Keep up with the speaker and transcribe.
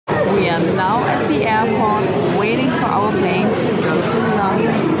are now at the airport waiting for our plane to go to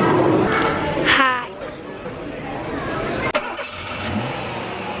London. Hi.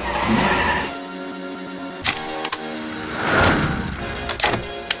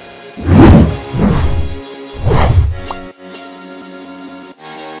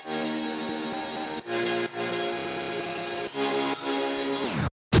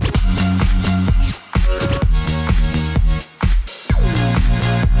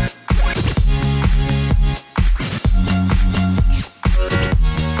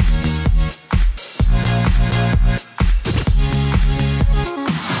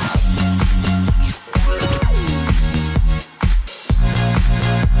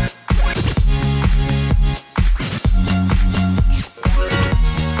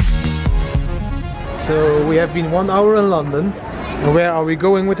 So we have been 1 hour in London, and where are we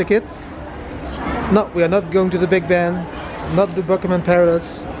going with the kids? No, we are not going to the Big Ben, not the Buckingham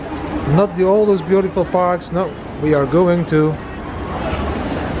Palace, not all those beautiful parks. No, we are going to...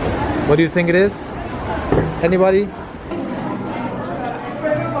 What do you think it is? Anybody?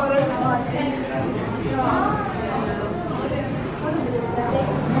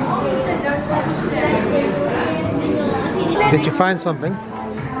 Did you find something?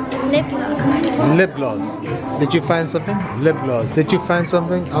 Lip gloss. Lip gloss. Did you find something? Lip gloss. Did you find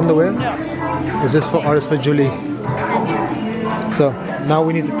something? Underwear? No. Is this for artists for Julie? So now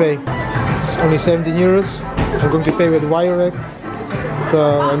we need to pay. It's only 17 euros. I'm going to pay with Wirex.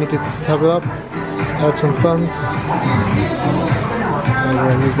 So I need to top it up, add some funds. I'm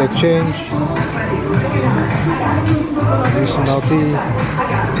going to use the exchange. Use some LT.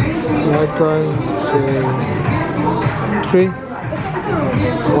 Litecoin. Let's say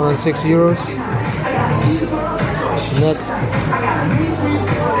 106 euros. Next,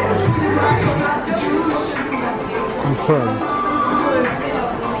 confirm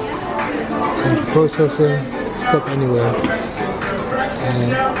and processing, tap anywhere,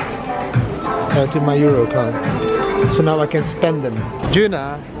 and add to my Euro card. So now I can spend them.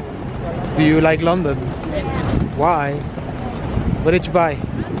 Juna, do you like London? Why? What did you buy?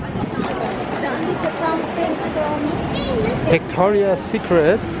 Victoria's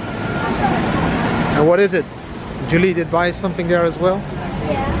Secret. And what is it? Julie did buy something there as well?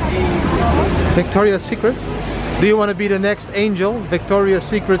 Yeah. Victoria's Secret? Do you want to be the next angel? Victoria's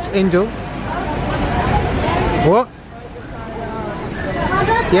Secret's angel? What?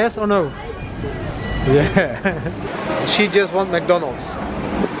 Yes or no? Yeah. She just wants McDonald's.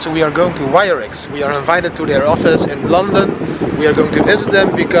 So we are going to Wirex. We are invited to their office in London. We are going to visit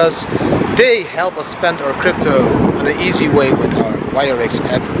them because they help us spend our crypto in an easy way with our Wirex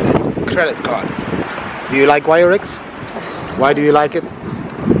app and credit card. Do you like Wirex? Why do you like it?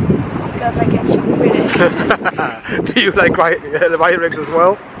 Because I can shop with it. Do you like Wirex as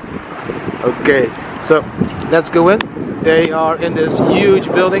well? Okay, so let's go in. They are in this huge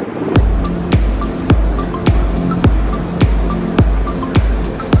building.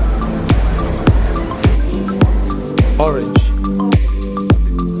 Orange.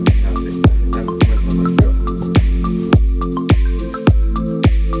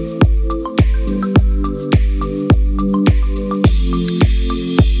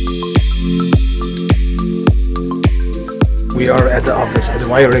 We are at the office at the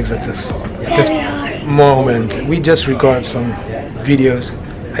Wirex at this moment. We just recorded some videos.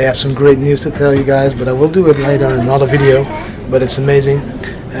 I have some great news to tell you guys, but I will do it later in another video. But it's amazing.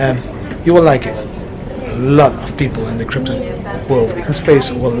 You will like it. A lot of people in the crypto world and space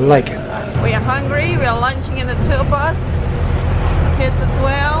will like it. We are hungry, we are lunching in the tour bus, kids as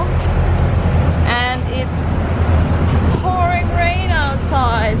well, and it's pouring rain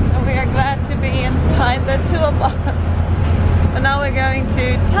outside, so we are glad to be inside the tour bus. But now we're going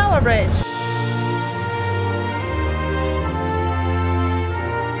to Tower Bridge.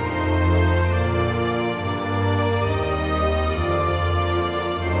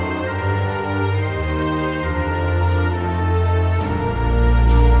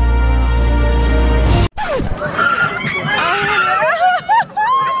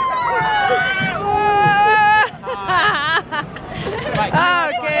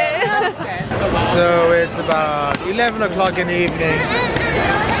 So it's about 11 o'clock in the evening,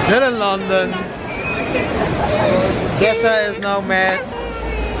 still in London. Jessa is now mad.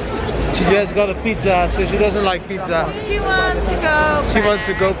 She just got a pizza, so she doesn't like pizza. She wants to go She wants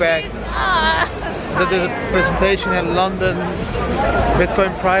to go back. Did a presentation at London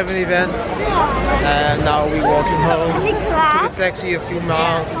Bitcoin private event, and now we're walking home to the taxi a few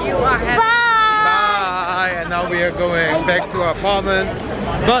miles. You are happy. Bye! And now we are going back to our apartment.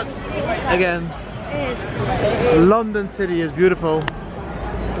 But again, London city is beautiful.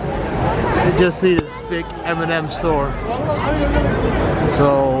 You just see this big M&M store.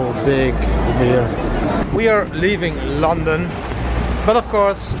 So big over here. We are leaving London, but of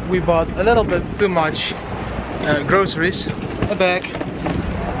course we bought a little bit too much groceries, a bag.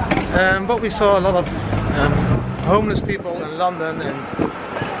 But we saw a lot of homeless people in London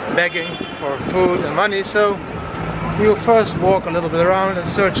and begging for food and money, so we will first walk a little bit around and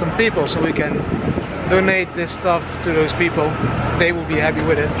search some people so we can donate this stuff to those people. They will be happy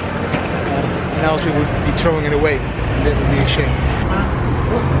with it, and else we would be throwing it away. That would be a shame.